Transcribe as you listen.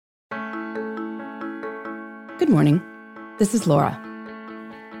Good morning. This is Laura.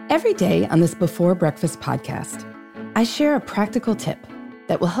 Every day on this Before Breakfast podcast, I share a practical tip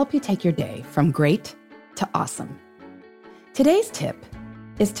that will help you take your day from great to awesome. Today's tip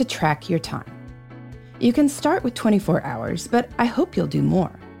is to track your time. You can start with 24 hours, but I hope you'll do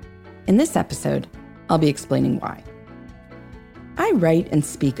more. In this episode, I'll be explaining why. I write and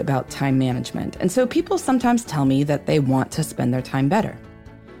speak about time management, and so people sometimes tell me that they want to spend their time better.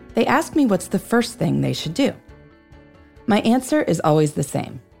 They ask me what's the first thing they should do. My answer is always the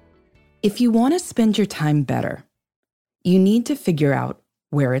same. If you want to spend your time better, you need to figure out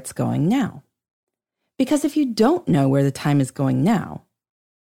where it's going now. Because if you don't know where the time is going now,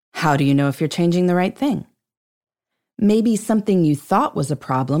 how do you know if you're changing the right thing? Maybe something you thought was a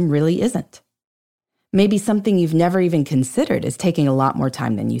problem really isn't. Maybe something you've never even considered is taking a lot more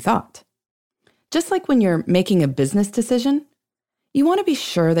time than you thought. Just like when you're making a business decision, you want to be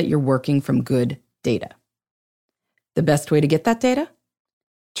sure that you're working from good data. The best way to get that data?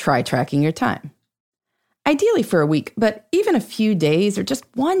 Try tracking your time. Ideally for a week, but even a few days or just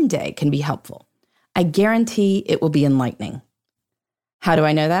one day can be helpful. I guarantee it will be enlightening. How do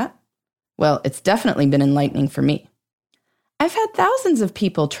I know that? Well, it's definitely been enlightening for me. I've had thousands of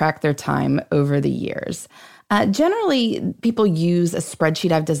people track their time over the years. Generally, people use a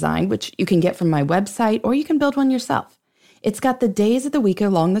spreadsheet I've designed, which you can get from my website, or you can build one yourself. It's got the days of the week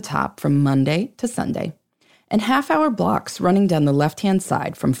along the top from Monday to Sunday, and half-hour blocks running down the left-hand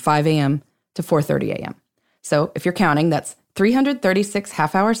side from 5 a.m. to 4:30 a.m. So if you're counting, that's 336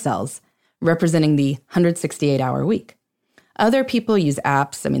 half-hour cells representing the 168-hour week. Other people use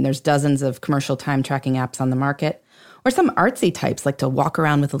apps. There's dozens of commercial time tracking apps on the market. Or some artsy types like to walk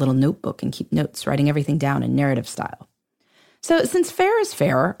around with a little notebook and keep notes, writing everything down in narrative style. So since fair is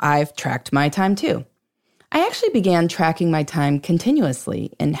fair, I've tracked my time too. I actually began tracking my time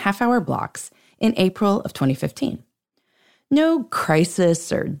continuously in half-hour blocks in April of 2015. No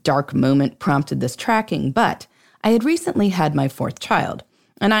crisis or dark moment prompted this tracking, but I had recently had my fourth child,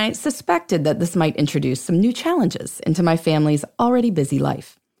 and I suspected that this might introduce some new challenges into my family's already busy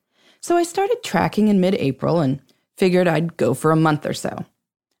life. So I started tracking in mid-April and figured I'd go for a month or so.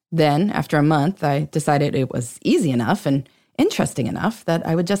 Then, after a month, I decided it was easy enough and interesting enough that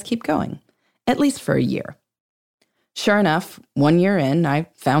I would just keep going, at least for a year. Sure enough, 1 year in, I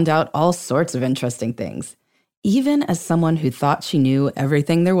found out all sorts of interesting things, even as someone who thought she knew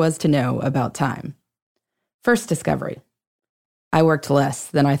everything there was to know about time. First discovery: I worked less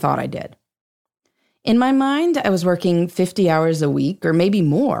than I thought I did. In my mind, I was working 50 hours a week or maybe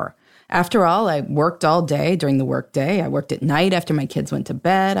more. After all, I worked all day during the workday. I worked at night after my kids went to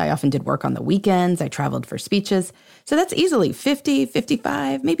bed. I often did work on the weekends. I traveled for speeches. So that's easily 50,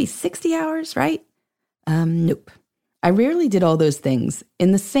 55, maybe 60 hours, right? Nope. I rarely did all those things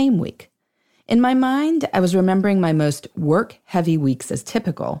in the same week. In my mind, I was remembering my most work-heavy weeks as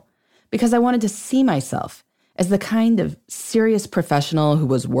typical because I wanted to see myself as the kind of serious professional who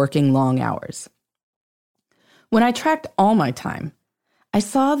was working long hours. When I tracked all my time, I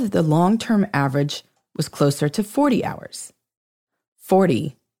saw that the long-term average was closer to 40 hours.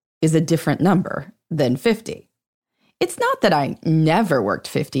 40 is a different number than 50. It's not that I never worked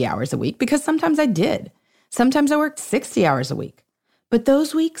 50 hours a week, because sometimes I did. Sometimes I worked 60 hours a week. But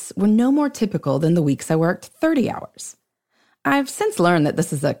those weeks were no more typical than the weeks I worked 30 hours. I've since learned that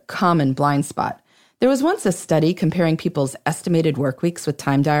this is a common blind spot. There was once a study comparing people's estimated work weeks with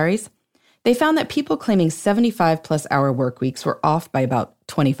time diaries. They found that people claiming 75-plus hour work weeks were off by about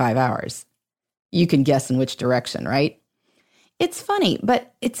 25 hours. You can guess in which direction, right? It's funny,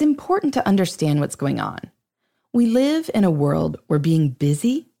 but it's important to understand what's going on. We live in a world where being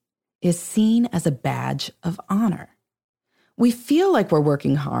busy is seen as a badge of honor. We feel like we're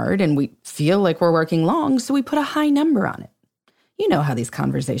working hard and we feel like we're working long, so we put a high number on it. You know how these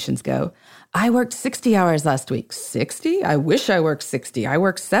conversations go. I worked 60 hours last week. 60? I wish I worked 60. I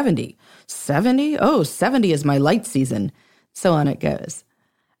worked 70. 70? Oh, 70 is my light season. So on it goes.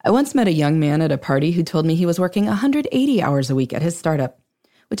 I once met a young man at a party who told me he was working 180 hours a week at his startup,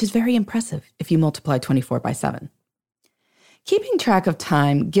 which is very impressive if you multiply 24 by 7. Keeping track of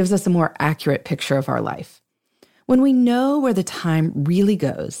time gives us a more accurate picture of our life. When we know where the time really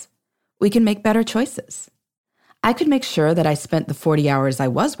goes, we can make better choices. I could make sure that I spent the 40 hours I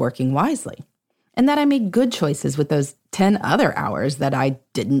was working wisely, and that I made good choices with those 10 other hours that I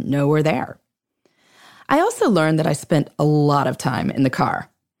didn't know were there. I also learned that I spent a lot of time in the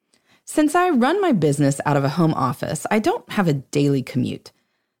car. Since I run my business out of a home office, I don't have a daily commute.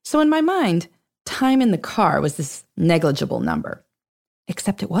 So in my mind, time in the car was this negligible number.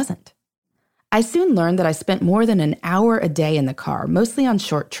 Except it wasn't. I soon learned that I spent more than an hour a day in the car, mostly on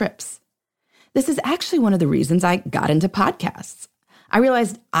short trips. This is actually one of the reasons I got into podcasts. I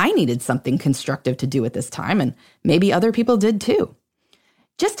realized I needed something constructive to do at this time, and maybe other people did too.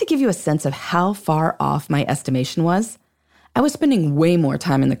 Just to give you a sense of how far off my estimation was, I was spending way more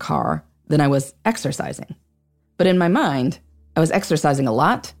time in the car than I was exercising. But in my mind, I was exercising a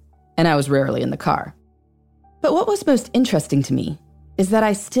lot, and I was rarely in the car. But what was most interesting to me is that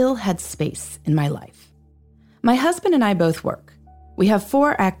I still had space in my life. My husband and I both work. We have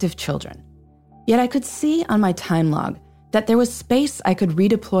 4 active children. Yet I could see on my time log that there was space I could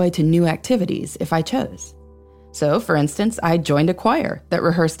redeploy to new activities if I chose. So, for instance, I joined a choir that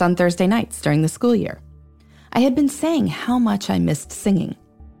rehearsed on Thursday nights during the school year. I had been saying how much I missed singing.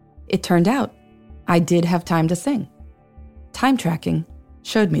 It turned out I did have time to sing. Time tracking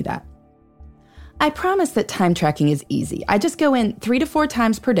showed me that. I promise that time tracking is easy. I just go in 3 to 4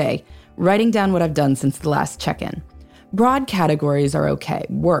 times per day, writing down what I've done since the last check-in. Broad categories are okay: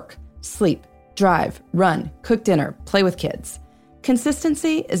 work, sleep, drive, run, cook dinner, play with kids.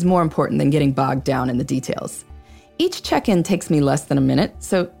 Consistency is more important than getting bogged down in the details. Each check-in takes me less than a minute,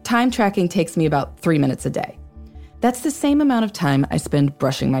 so time tracking takes me about 3 minutes a day. That's the same amount of time I spend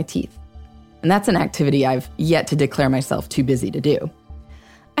brushing my teeth. And that's an activity I've yet to declare myself too busy to do.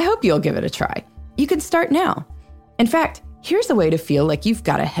 I hope you'll give it a try. You can start now. In fact, here's a way to feel like you've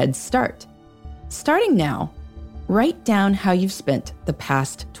got a head start. Starting now, write down how you've spent the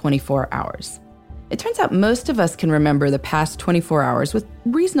past 24 hours. It turns out most of us can remember the past 24 hours with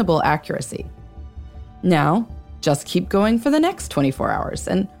reasonable accuracy. Now, just keep going for the next 24 hours.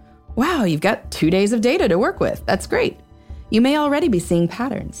 And wow, you've got 2 days of data to work with. That's great. You may already be seeing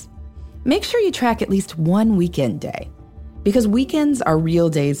patterns. Make sure you track at least one weekend day, because weekends are real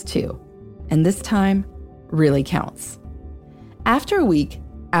days too. And this time really counts. After a week,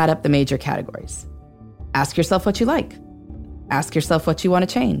 add up the major categories. Ask yourself what you like. Ask yourself what you want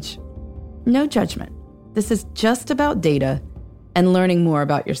to change. No judgment. This is just about data and learning more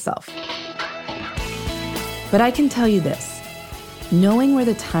about yourself. But I can tell you this, knowing where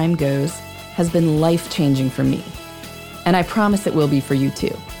the time goes has been life-changing for me. And I promise it will be for you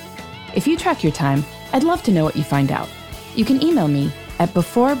too. If you track your time, I'd love to know what you find out. You can email me at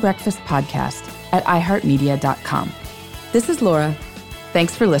beforebreakfastpodcast@iheartmedia.com. This is Laura.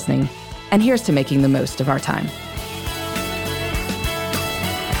 Thanks for listening. And here's to making the most of our time.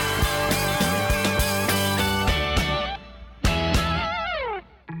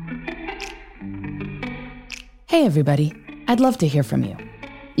 Hey everybody, I'd love to hear from you.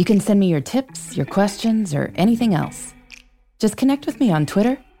 You can send me your tips, your questions, or anything else. Just connect with me on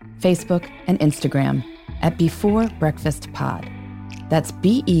Twitter, Facebook, and Instagram at Before Breakfast Pod. That's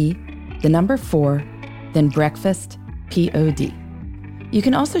BE, the number 4, then breakfast, POD. You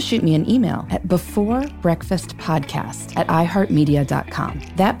can also shoot me an email at beforebreakfastpodcast@iheartmedia.com.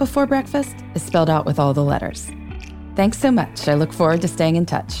 That Before Breakfast is spelled out with all the letters. Thanks so much. I look forward to staying in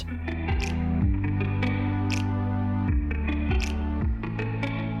touch.